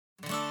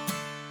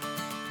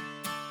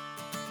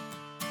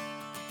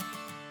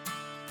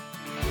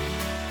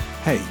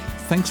Hey,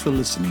 thanks for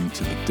listening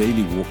to the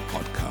Daily Walk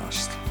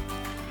podcast.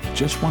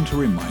 Just want to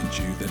remind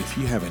you that if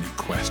you have any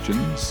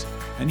questions,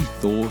 any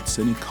thoughts,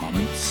 any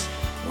comments,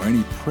 or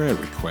any prayer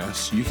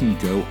requests, you can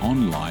go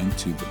online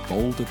to the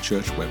Boulder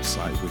Church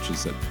website, which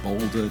is at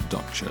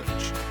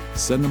boulder.church.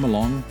 Send them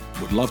along.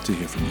 Would love to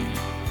hear from you.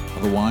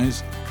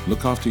 Otherwise,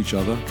 look after each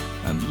other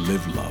and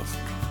live love.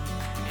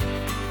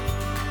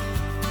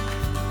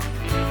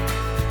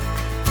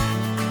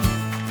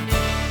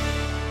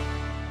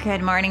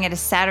 Good morning. It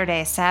is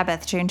Saturday,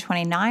 Sabbath, June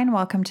 29.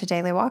 Welcome to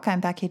Daily Walk. I'm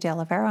Becky De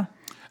Oliveira.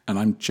 And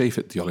I'm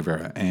Japhet De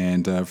Oliveira,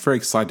 and very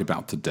excited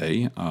about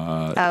today.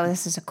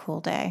 This is a cool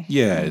day.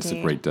 Yeah, Indeed. It's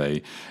a great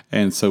day.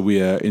 And so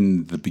we are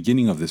in the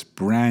beginning of this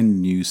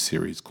brand new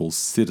series called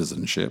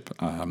Citizenship.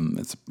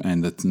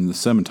 The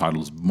sermon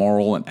title is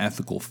Moral and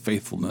Ethical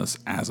Faithfulness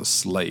as a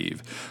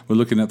Slave. We're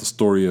looking at the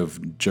story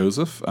of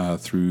Joseph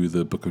through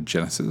the book of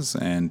Genesis,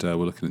 and we're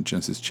looking at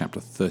Genesis chapter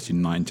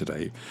 39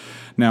 today.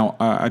 Now,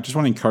 I just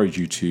want to encourage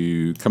you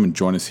to come and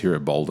join us here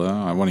at Boulder.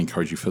 I want to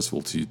encourage you, first of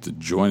all, to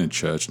join a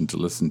church and to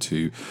listen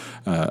to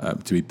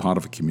be part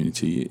of a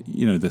community.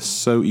 You know, they're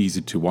so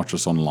easy to watch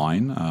us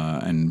online,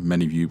 and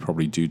many of you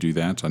probably do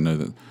that. I know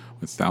that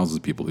with thousands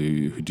of people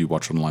who do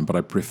watch online, but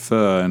I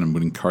prefer and I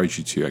would encourage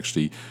you to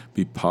actually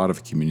be part of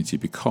a community,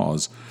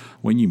 because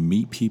when you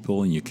meet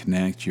people and you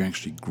connect, you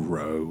actually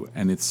grow,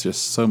 and it's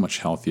just so much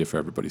healthier for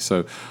everybody.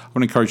 So I want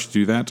to encourage you to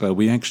do that.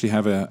 We actually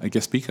have a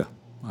guest speaker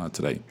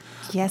today.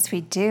 Yes, we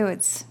do.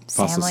 It's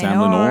Pastor Sam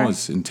Sam Lenore. Lenore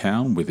is in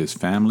town with his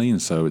family,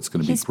 and so it's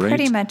going to be great. He's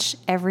pretty much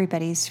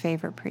everybody's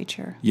favorite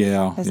preacher.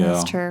 Yeah, Isn't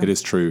this true? It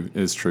is true. It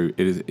is true.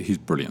 He's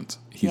brilliant.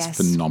 He's Yes.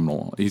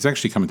 phenomenal. He's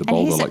actually coming to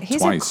Boulder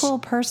He's twice. a cool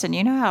person.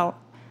 You know how,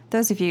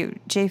 those of you,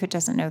 Japhet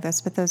doesn't know this,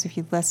 but those of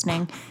you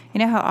listening, you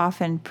know how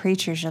often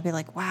preachers, you'll be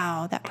like,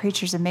 wow, that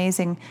preacher's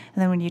amazing.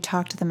 And then when you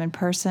talk to them in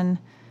person,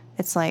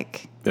 it's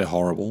like... They're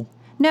horrible.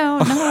 No,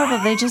 not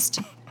horrible. They just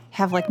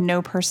have like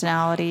no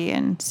personality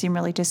and seem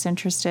really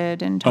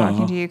disinterested in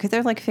talking to you, because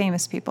they're like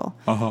famous people.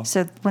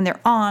 So when they're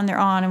on,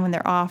 and when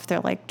they're off, they're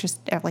like just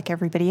like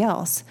everybody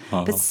else.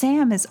 But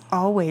Sam is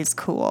always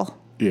cool.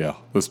 Yeah,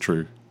 that's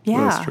true.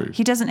 Yeah, That's true.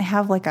 he doesn't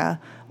have like a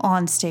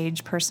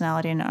on-stage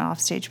personality and an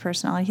off-stage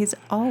personality. He's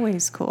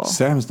always cool.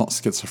 Sam's not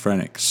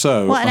schizophrenic.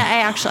 So Well, and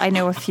I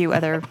know a few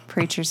other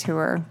preachers who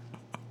are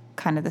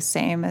kind of the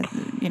same,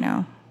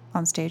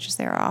 on stage as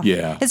they are off.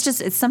 Yeah.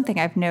 It's something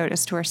I've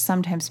noticed where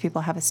sometimes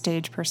people have a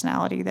stage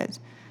personality that,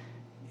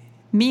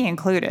 me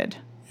included,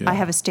 Yeah. I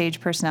have a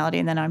stage personality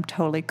and then I'm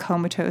totally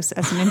comatose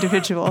as an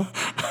individual.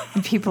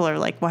 And people are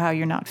like, wow,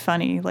 you're not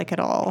funny, like at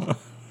all.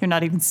 You're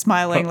not even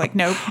smiling. Like,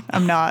 nope,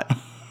 I'm not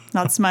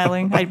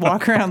smiling. I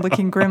walk around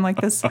looking grim like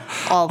this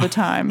all the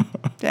time.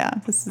 Yeah,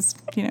 this is,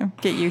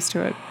 get used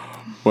to it.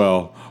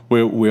 Well,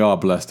 we are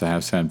blessed to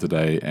have Sam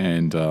today,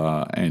 and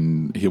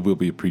he will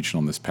be preaching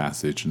on this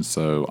passage, and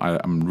so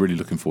I'm really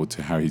looking forward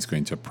to how he's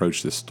going to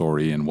approach this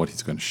story and what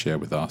he's going to share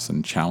with us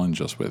and challenge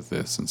us with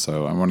this. And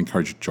so I want to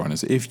encourage you to join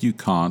us. If you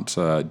can't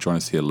join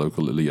us here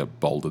locally at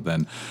Boulder,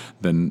 then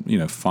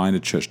find a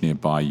church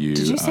nearby you.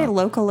 Did you say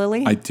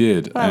locally? I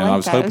did, Well, and I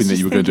was hoping that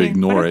you were going to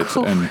ignore it,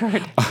 cool and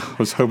word. I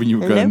was hoping you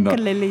were going to.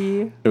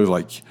 Locally. It was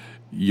like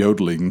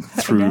yodeling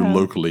through know.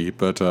 locally,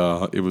 but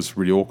it was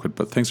really awkward.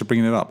 But thanks for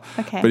bringing it up.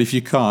 Okay. But if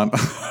you can't,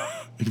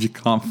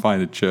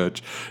 find a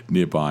church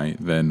nearby,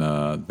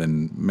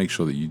 then make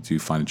sure that you do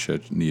find a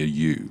church near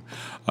you.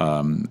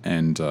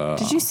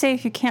 Did you say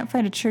if you can't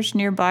find a church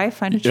nearby,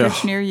 find a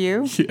church near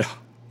you? Yeah,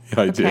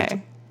 I did.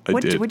 Okay. I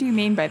did. What do you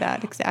mean by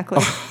that exactly?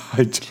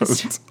 I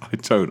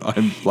don't.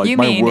 I'm like, You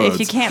my mean words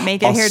if you can't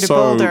make it are here to so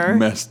Boulder,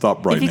 messed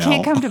up right now. if you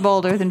can't come to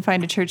Boulder, then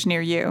find a church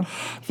near you.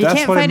 If you That's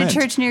can't what I find a meant.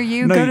 church near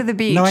you, No, go to the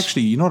beach. No,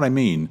 actually, you know what I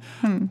mean?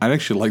 I'd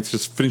actually like to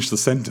just finish the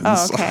sentence.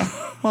 Oh, okay.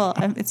 Well,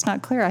 it's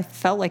not clear. I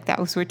felt like that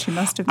was what you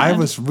must have I meant.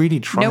 was really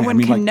trying. No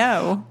one can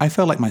know. I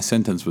felt like my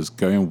sentence was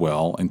going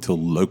well until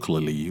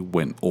locally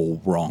went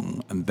all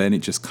wrong, and then it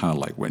just kind of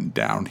like went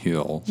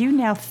downhill. You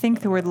now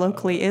think the word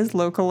locally is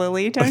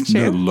locally, don't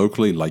you? No,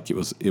 locally, like it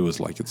was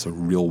like it's a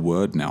real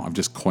word now. I've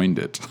just coined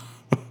it.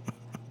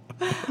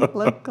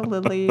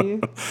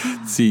 Locally.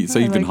 See, it's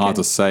even like hard it.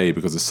 to say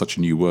because it's such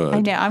a new word. I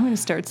know. I'm going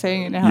to start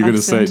saying it now. You're going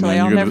to say it now. accidentally.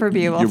 I'll You're gonna- never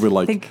be able you'll be to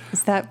like, think,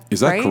 is that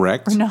right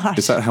correct or not?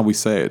 Is that how we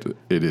say it?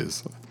 It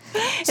is.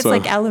 It's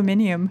like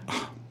aluminium.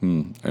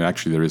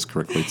 Actually, there is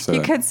correct way to say You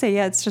that. could say,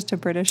 yeah, it's just a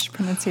British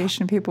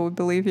pronunciation. People would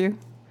believe you.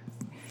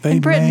 They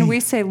In Britain, may- we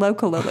say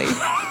locally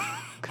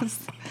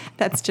because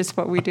that's just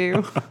what we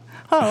do.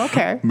 Oh,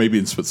 okay. Maybe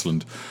in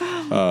Switzerland.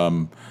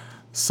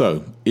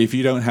 So, if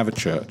you don't have a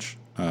church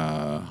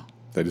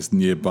that is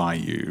nearby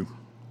you,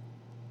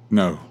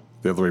 no,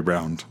 the other way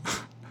around.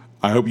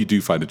 I hope you do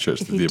find a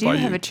church If that's you do nearby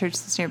have you. a church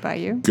that's nearby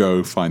you,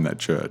 Go find that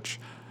church.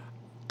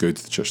 Go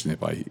to the church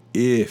nearby you.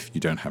 If you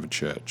don't have a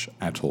church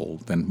at all,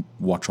 then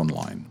watch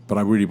online. But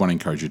I really want to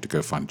encourage you to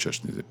go find a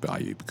church nearby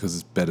you, because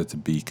it's better to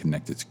be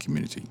connected to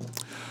community.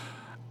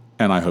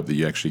 And I hope that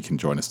you actually can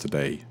join us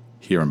today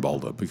here in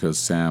Boulder, because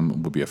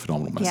Sam will be a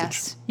phenomenal message.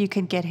 yes, you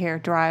can get here,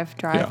 drive.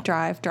 Yeah.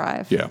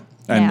 Yeah.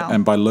 Yeah.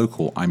 And by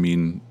local, I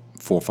mean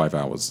 4 or 5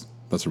 hours.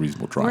 That's a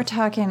reasonable drive. We're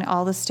talking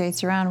all the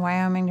states around: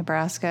 Wyoming,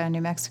 Nebraska,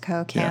 New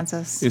Mexico,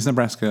 Kansas. Yeah. Is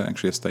Nebraska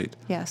actually a state?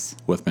 Yes.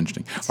 Worth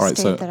mentioning. It's All a right,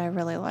 state so that I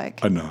really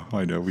like. I know,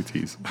 we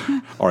tease.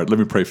 All right, let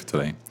me pray for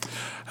today.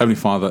 Heavenly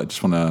Father, I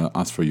just want to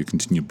ask for your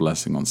continued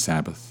blessing on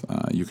Sabbath,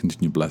 your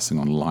continued blessing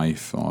on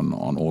life, on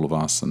all of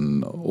us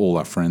and all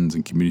our friends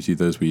and community,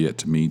 those we yet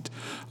to meet.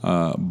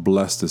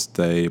 Bless this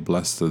day,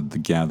 bless the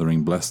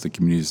gathering, bless the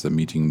communities that are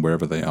meeting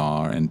wherever they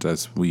are. And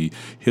as we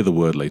hear the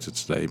word later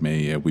today,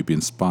 may we be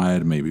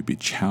inspired, may we be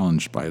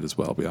challenged by it as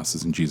well. We ask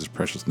this in Jesus'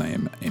 precious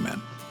name.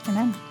 Amen.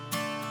 Amen.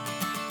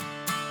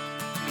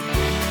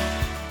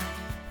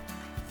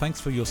 Thanks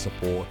for your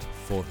support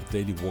for the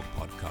Daily Walk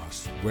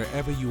podcast.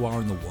 Wherever you are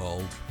in the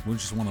world, we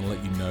just want to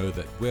let you know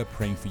that we're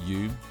praying for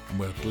you, and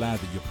we're glad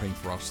that you're praying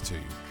for us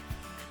too.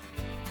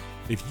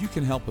 If you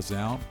can help us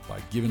out by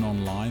giving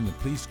online, then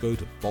please go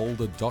to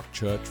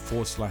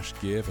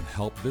boulder.church/give and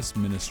help this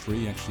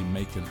ministry actually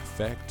make an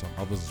effect on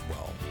others as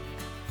well.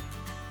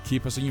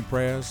 Keep us in your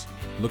prayers,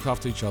 look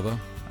after each other,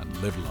 and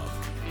live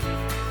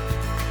love.